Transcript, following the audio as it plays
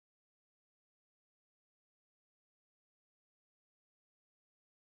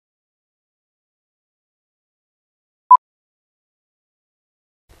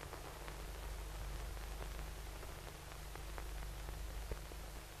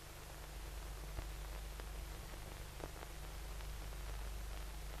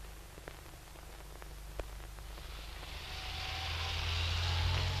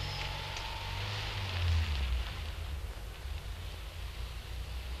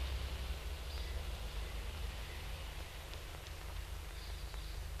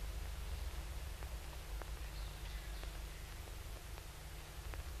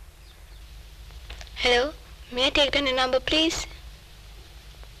Hello, may I take down your number please?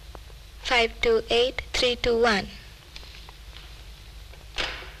 528321.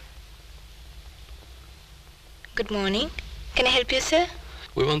 Good morning. Can I help you, sir?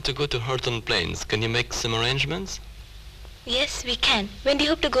 We want to go to Horton Plains. Can you make some arrangements? Yes, we can. When do you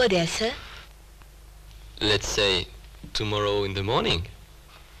hope to go there, sir? Let's say tomorrow in the morning.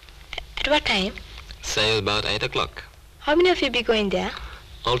 At what time? Say about 8 o'clock. How many of you be going there?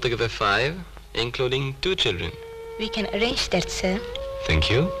 Altogether 5, including 2 children. We can arrange that, sir.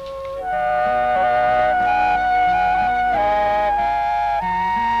 Thank you.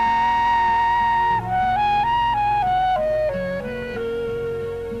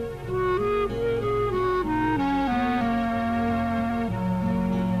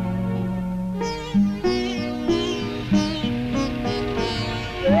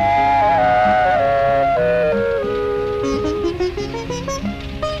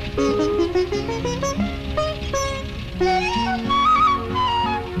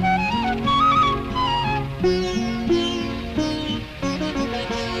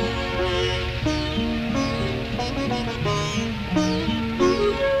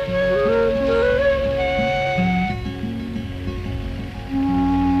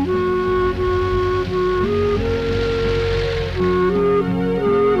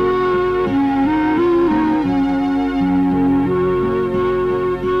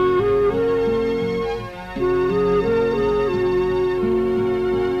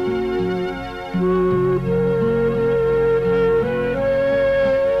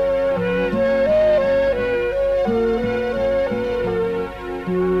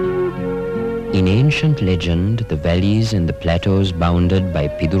 In ancient legend, the valleys and the plateaus bounded by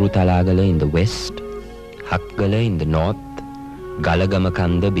Pidurutalagala in the west, Hakgala in the north,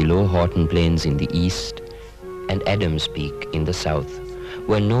 Galagamakanda below Horton Plains in the east, and Adams Peak in the south,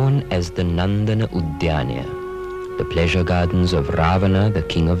 were known as the Nandana Udyana, the pleasure gardens of Ravana, the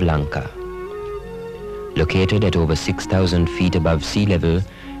king of Lanka. Located at over 6,000 feet above sea level,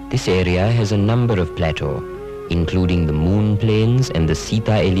 this area has a number of plateaux, including the Moon Plains and the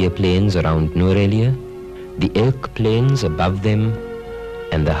Sita Elia Plains around Nuerelia, the Elk Plains above them,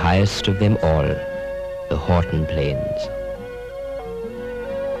 and the highest of them all, the Horton Plains.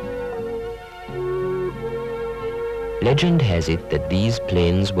 Legend has it that these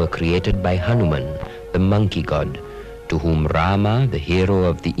plains were created by Hanuman, the monkey god, to whom Rama, the hero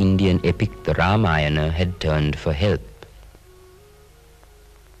of the Indian epic the Ramayana, had turned for help.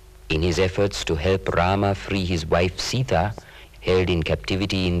 In his efforts to help Rama free his wife Sita, held in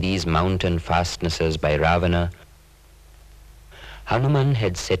captivity in these mountain fastnesses by Ravana, Hanuman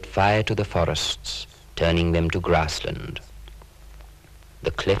had set fire to the forests, turning them to grassland.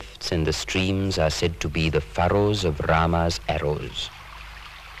 The clefts and the streams are said to be the furrows of Rama's arrows.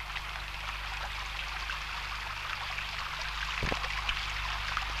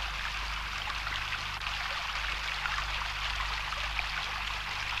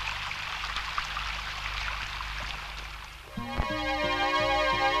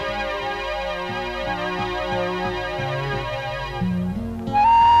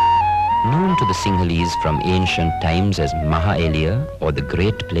 Known to the Sinhalese from ancient times as Maha-Elia, or the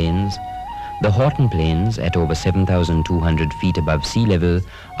Great Plains, the Horton Plains, at over 7,200 feet above sea level,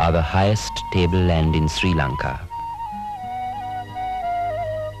 are the highest tableland in Sri Lanka.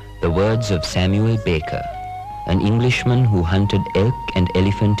 The words of Samuel Baker, an Englishman who hunted elk and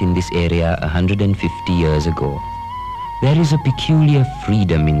elephant in this area 150 years ago. There is a peculiar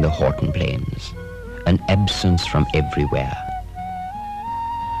freedom in the Horton Plains, an absence from everywhere.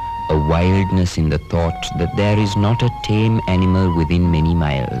 A wildness in the thought that there is not a tame animal within many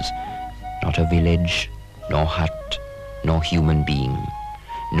miles, not a village, no hut, no human being,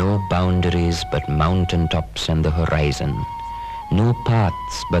 no boundaries but mountain tops and the horizon, no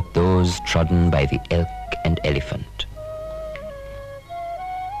paths but those trodden by the elk and elephant.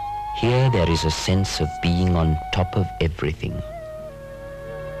 Here there is a sense of being on top of everything.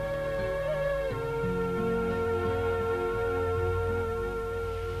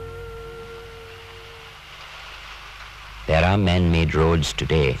 There are man-made roads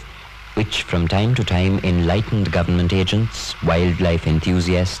today, which from time to time enlightened government agents, wildlife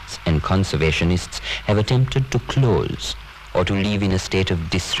enthusiasts and conservationists have attempted to close or to leave in a state of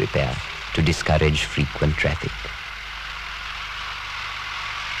disrepair to discourage frequent traffic.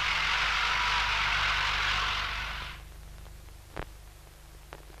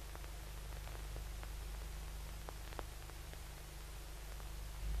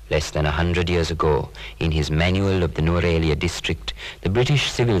 Less than 100 years ago, in his manual of the Nuerelia district, the British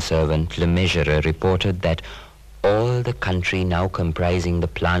civil servant Le Measurer reported that all the country now comprising the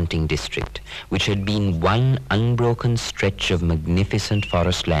planting district, which had been one unbroken stretch of magnificent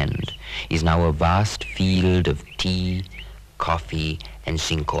forest land, is now a vast field of tea, coffee, and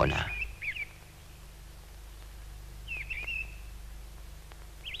cinchona.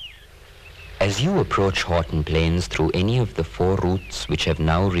 As you approach Horton Plains through any of the 4 routes which have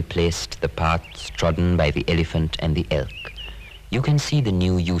now replaced the paths trodden by the elephant and the elk, you can see the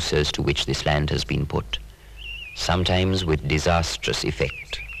new uses to which this land has been put, sometimes with disastrous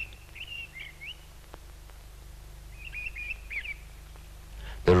effect.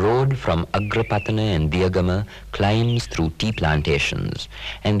 The road from Agrapatana and Diagama climbs through tea plantations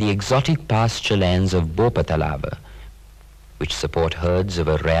and the exotic pasture lands of Bopatalava, which support herds of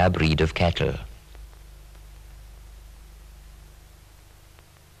a rare breed of cattle.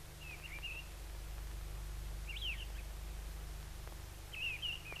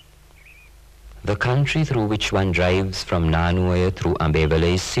 The country through which one drives from Nanuaya through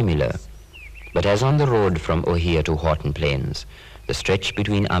Ambevale is similar, but as on the road from Ohia to Horton Plains, the stretch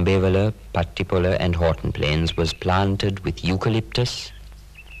between Ambevale, Pattipola and Horton Plains was planted with eucalyptus,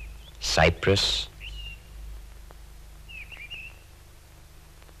 cypress,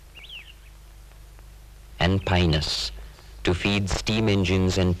 and pinus to feed steam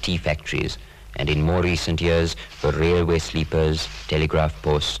engines and tea factories, and in more recent years for railway sleepers, telegraph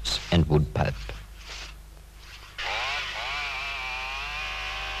posts and wood pulp.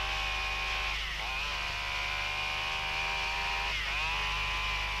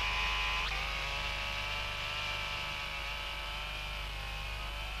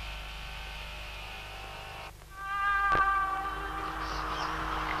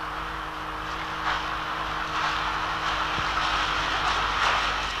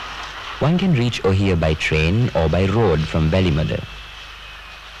 One can reach Ohia by train or by road from Ballymadder.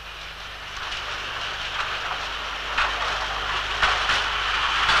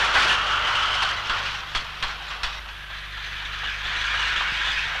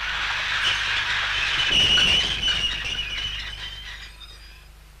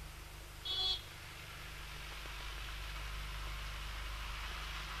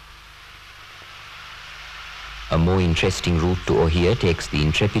 A more interesting route to Ohia takes the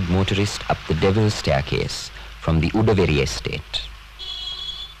intrepid motorist up the Devil's Staircase from the Udaveri estate.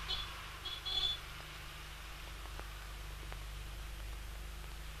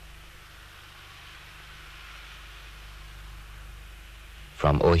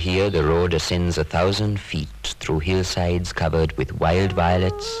 From Ohia, the road ascends 1,000 feet through hillsides covered with wild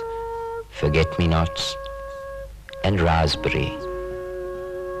violets, forget-me-nots, and raspberry.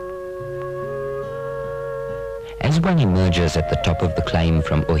 As one emerges at the top of the climb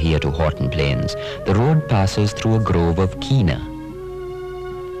from Ohia to Horton Plains, the road passes through a grove of kina.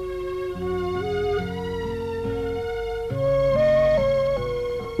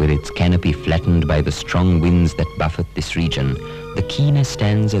 With its canopy flattened by the strong winds that buffet this region, the kina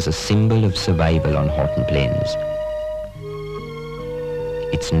stands as a symbol of survival on Horton Plains.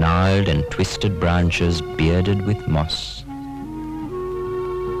 Its gnarled and twisted branches bearded with moss.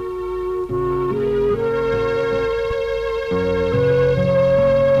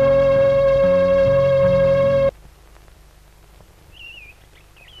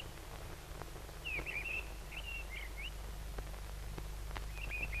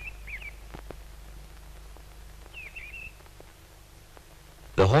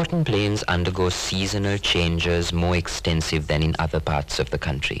 The Horton Plains undergo seasonal changes more extensive than in other parts of the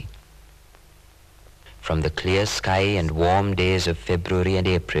country. From the clear sky and warm days of February and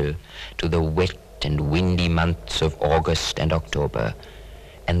April to the wet and windy months of August and October,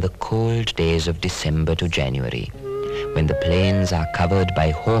 and the cold days of December to January, when the plains are covered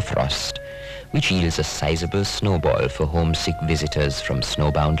by hoarfrost, which yields a sizable snowball for homesick visitors from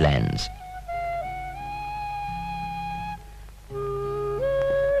snowbound lands.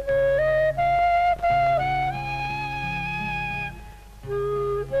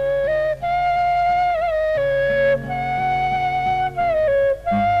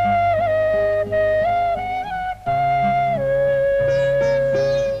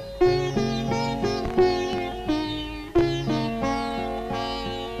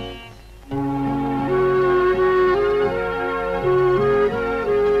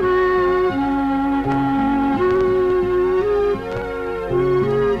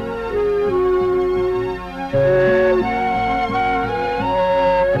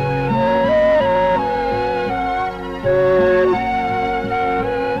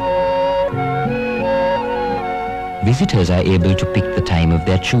 Visitors are able to pick the time of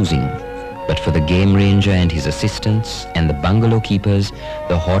their choosing, but for the game ranger and his assistants and the bungalow keepers,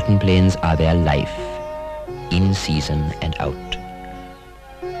 the Horton Plains are their life. in season and out.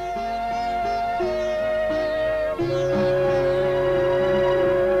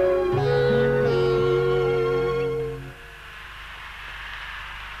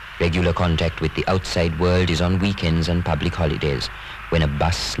 Regular contact with the outside world is on weekends and public holidays, when a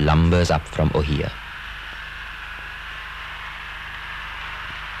bus lumbers up from Ohia.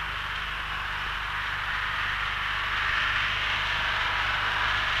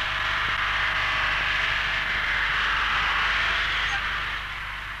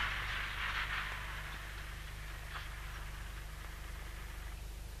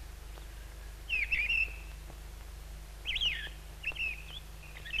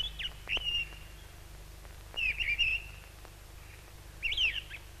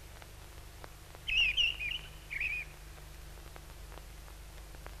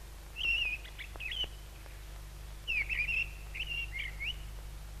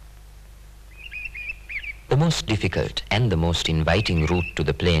 The most difficult and the most inviting route to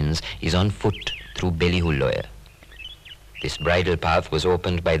the plains is on foot through Belihulloya. This bridle path was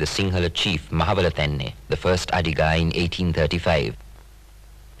opened by the Sinhala chief Mahavalatenne, the first Adiga, in 1835,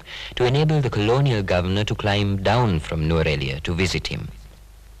 to enable the colonial governor to climb down from Nuwara to visit him.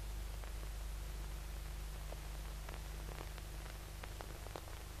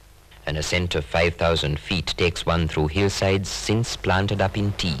 An ascent of 5,000 feet takes one through hillsides since planted up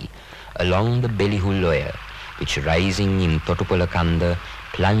in tea, along the Belihulloya, which rising in Totupolakanda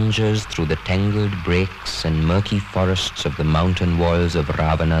plunges through the tangled brakes and murky forests of the mountain walls of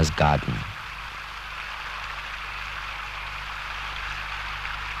Ravana's garden.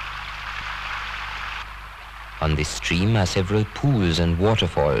 On this stream are several pools and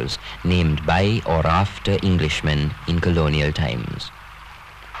waterfalls named by or after Englishmen in colonial times.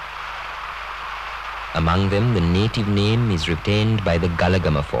 Among them, the native name is retained by the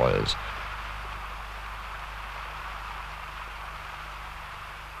Galagama Falls,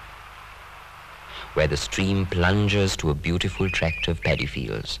 where the stream plunges to a beautiful tract of paddy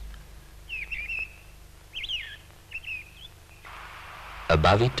fields.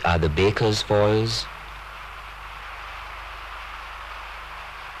 Above it are the Baker's Falls,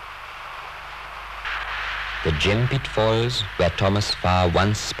 the Gempit Falls, where Thomas Farr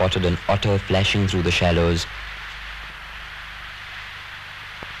once spotted an otter flashing through the shallows,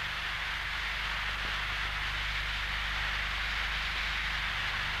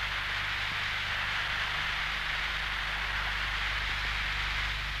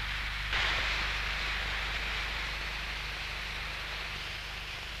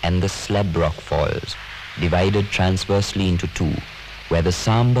 and the Slab Rock Falls, divided transversely into two, where the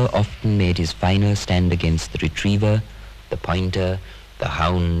Samba often made his final stand against the retriever, the pointer, the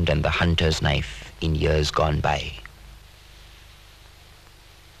hound, and the hunter's knife in years gone by.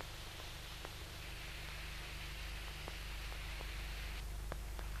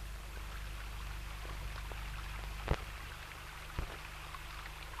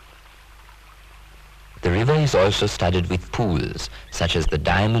 The river is also studded with pools, such as the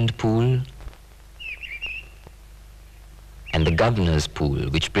Diamond Pool and the Governor's Pool,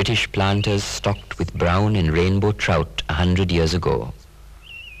 which British planters stocked with brown and rainbow trout 100 years ago.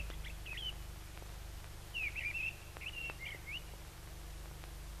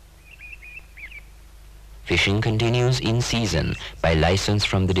 Fishing continues in season by license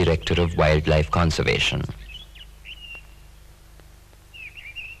from the Director of Wildlife Conservation.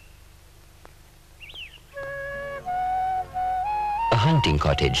 A hunting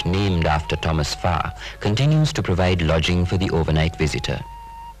cottage named after Thomas Farr continues to provide lodging for the overnight visitor.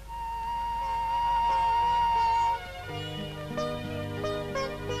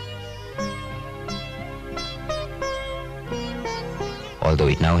 Although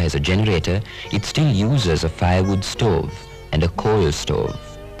it now has a generator, it still uses a firewood stove and a coal stove.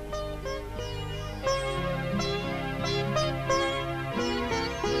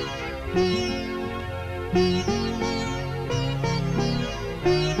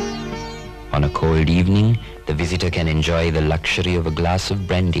 On a cold evening, the visitor can enjoy the luxury of a glass of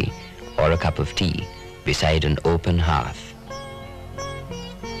brandy or a cup of tea beside an open hearth.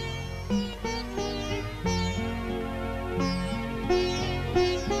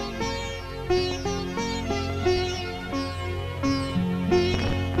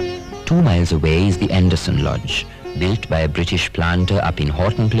 Two miles away is the Anderson Lodge, built by a British planter up in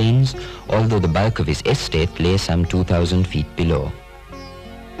Horton Plains, although the bulk of his estate lay some 2,000 feet below.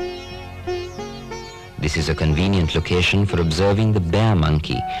 This is a convenient location for observing the bear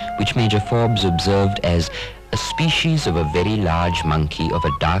monkey, which Major Forbes observed as a species of a very large monkey of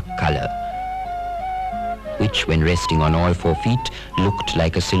a dark color, which, when resting on all 4 feet, looked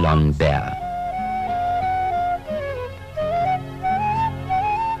like a Ceylon bear.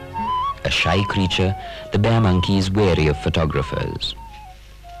 A shy creature, the bear monkey is wary of photographers.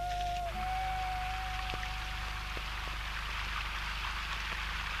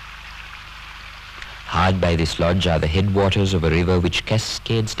 Hard by this lodge are the headwaters of a river which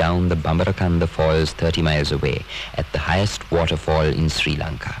cascades down the Bambarakanda Falls 30 miles away, at the highest waterfall in Sri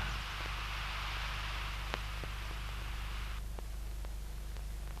Lanka.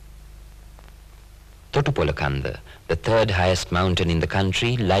 Totupolakanda, the third highest mountain in the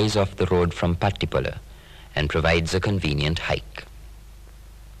country, lies off the road from Pattipola and provides a convenient hike.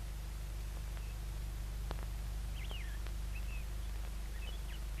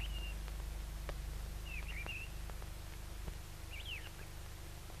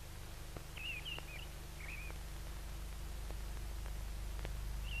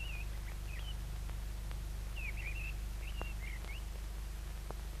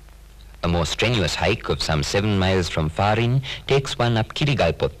 A more strenuous hike of some 7 miles from Farin takes one up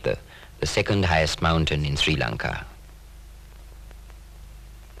Kirigalpotta, the second highest mountain in Sri Lanka.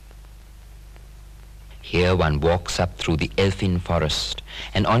 Here one walks up through the elfin forest,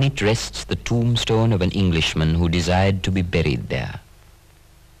 and on it rests the tombstone of an Englishman who desired to be buried there.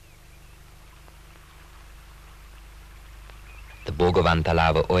 The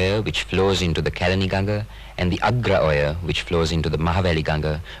Bogavantalava Oya, which flows into the Kalani Ganga, and the Agra Oya, which flows into the Mahavali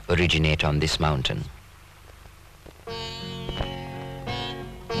Ganga, originate on this mountain.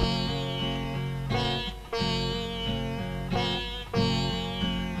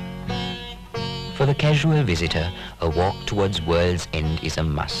 For the casual visitor, a walk towards World's End is a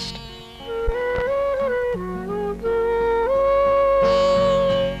must.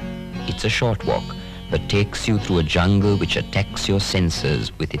 It's a short walk, but takes you through a jungle which attacks your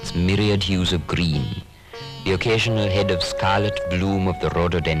senses with its myriad hues of green, the occasional head of scarlet bloom of the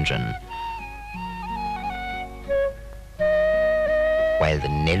rhododendron, while the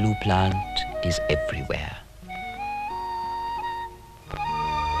Nelu plant is everywhere.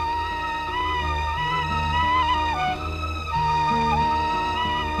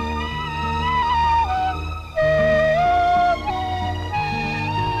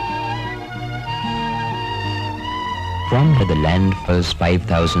 From here the land falls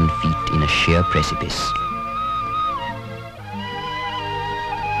 5,000 feet in a sheer precipice.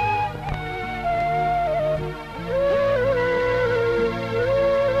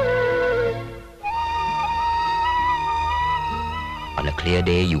 On a clear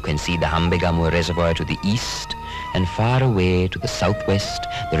day you can see the Hambegamu reservoir to the east, and far away to the southwest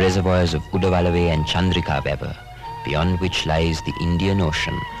the reservoirs of Udavalave and Chandrika River, beyond which lies the Indian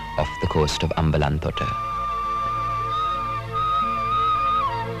Ocean off the coast of Ambalantota.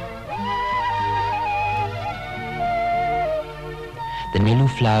 The Nelu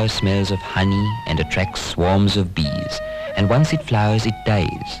flower smells of honey and attracts swarms of bees, and once it flowers it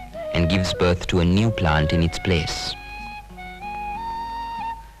dies and gives birth to a new plant in its place.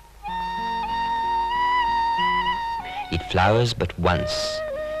 It flowers but once,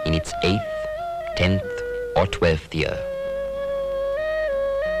 in its 8th, 10th or 12th year.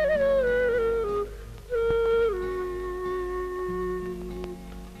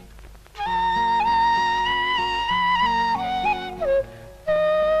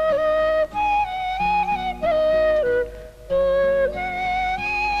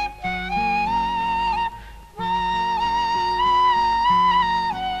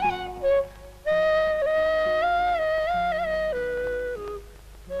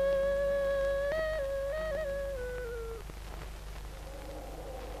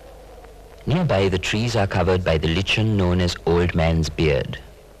 Nearby, the trees are covered by the lichen known as Old Man's Beard.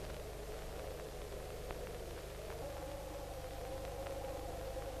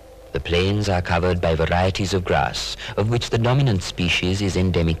 The plains are covered by varieties of grass, of which the dominant species is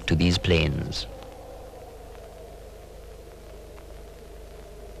endemic to these plains.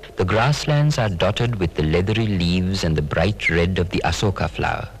 The grasslands are dotted with the leathery leaves and the bright red of the asoka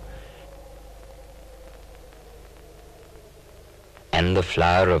flower, and the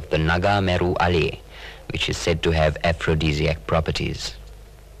flower of the Naga Meru Ale, which is said to have aphrodisiac properties.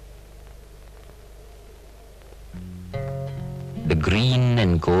 The green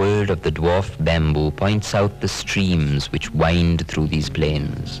and gold of the dwarf bamboo points out the streams which wind through these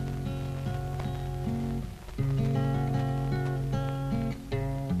plains.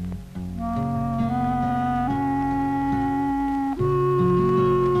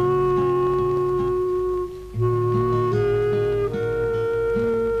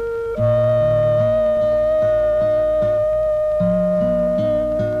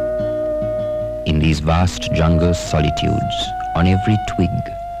 In these vast jungle solitudes, on every twig,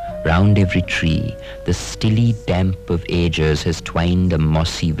 round every tree, the stilly damp of ages has twined a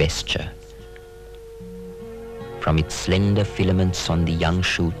mossy vesture. from its slender filaments on the young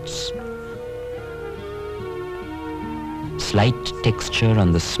shoots, slight texture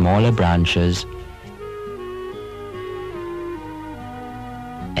on the smaller branches,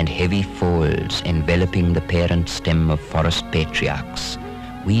 and heavy folds enveloping the parent stem of forest patriarchs,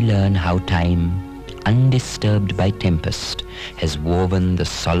 we learn how time, undisturbed by tempest, has woven the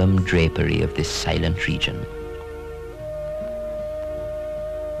solemn drapery of this silent region.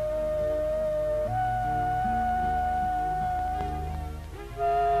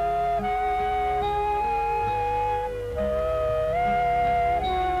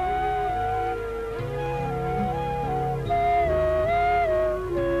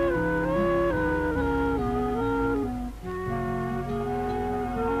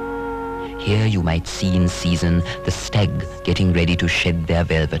 Here you might see in season the stag getting ready to shed their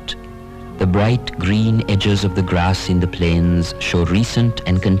velvet. The bright green edges of the grass in the plains show recent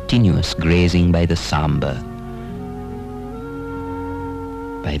and continuous grazing by the sambar.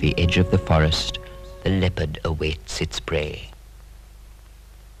 By the edge of the forest, the leopard awaits its prey.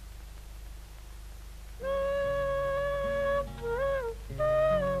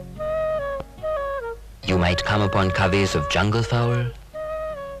 You might come upon coveys of jungle fowl,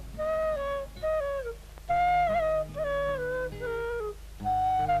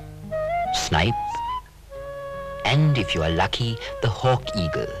 snipe, and if you are lucky, the hawk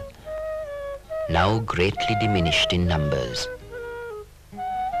eagle, now greatly diminished in numbers.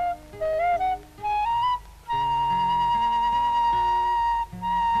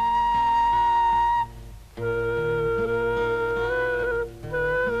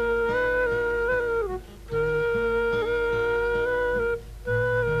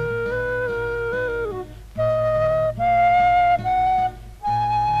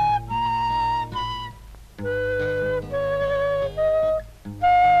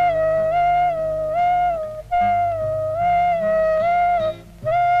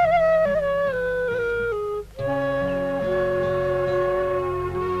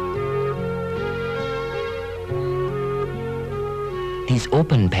 These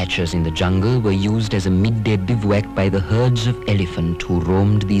open patches in the jungle were used as a midday bivouac by the herds of elephant who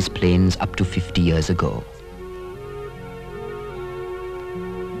roamed these plains up to 50 years ago.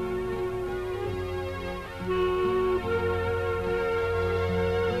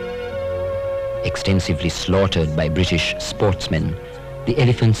 Extensively slaughtered by British sportsmen, the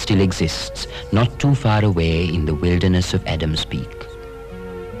elephant still exists, not too far away in the wilderness of Adams Peak.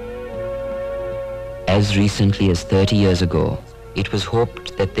 As recently as 30 years ago, it was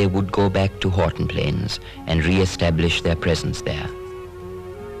hoped that they would go back to Horton Plains and re-establish their presence there.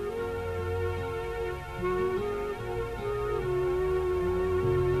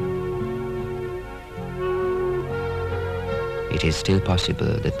 It is still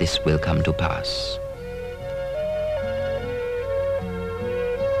possible that this will come to pass.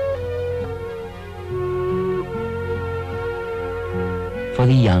 For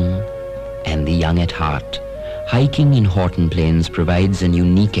the young, and the young at heart, hiking in Horton Plains provides an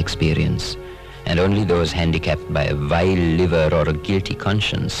unique experience, and only those handicapped by a vile liver or a guilty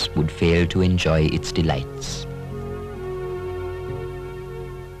conscience would fail to enjoy its delights.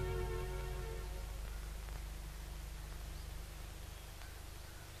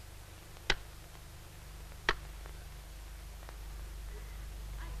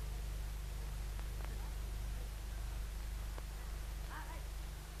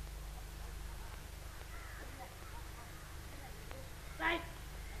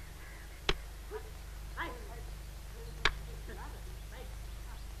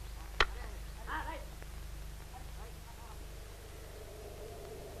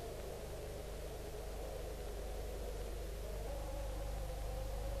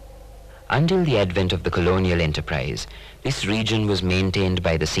 Until the advent of the colonial enterprise, this region was maintained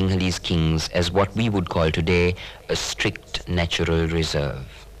by the Sinhalese kings as what we would call today a strict natural reserve.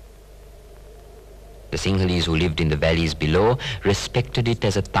 The Sinhalese who lived in the valleys below respected it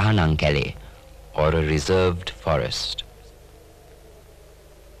as a tahanangkale, or a reserved forest.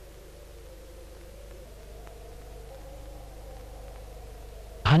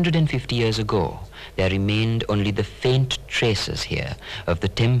 "150 years ago, there remained only the faint traces here of the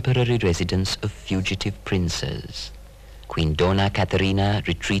temporary residence of fugitive princes. Queen Dona Katharina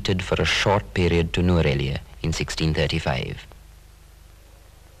retreated for a short period to Nuerelia in 1635.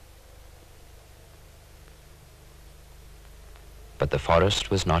 But the forest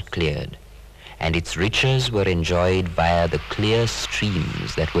was not cleared, and its riches were enjoyed via the clear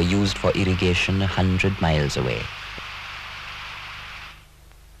streams that were used for irrigation 100 miles away.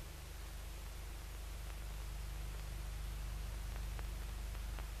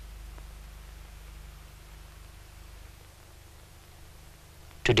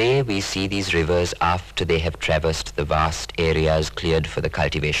 Today we see these rivers after they have traversed the vast areas cleared for the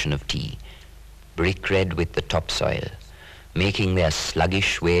cultivation of tea, brick red with the topsoil, making their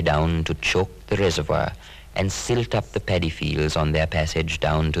sluggish way down to choke the reservoir and silt up the paddy fields on their passage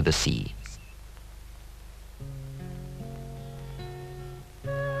down to the sea.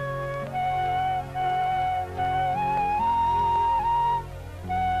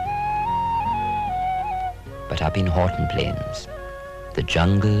 But up in Horton Plains, the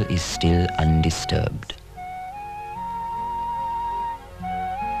jungle is still undisturbed.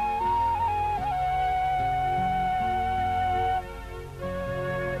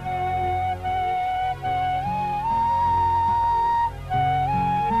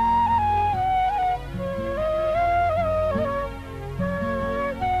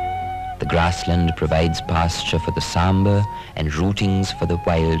 The grassland provides pasture for the sambar and rootings for the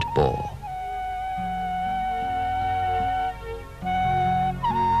wild boar.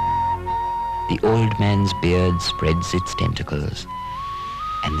 The old man's beard spreads its tentacles,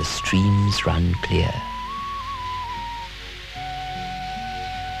 and the streams run clear.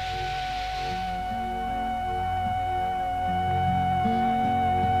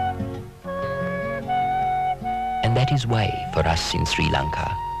 And that is why, for us in Sri Lanka,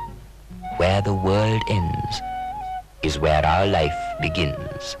 where the world ends is where our life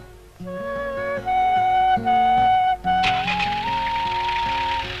begins.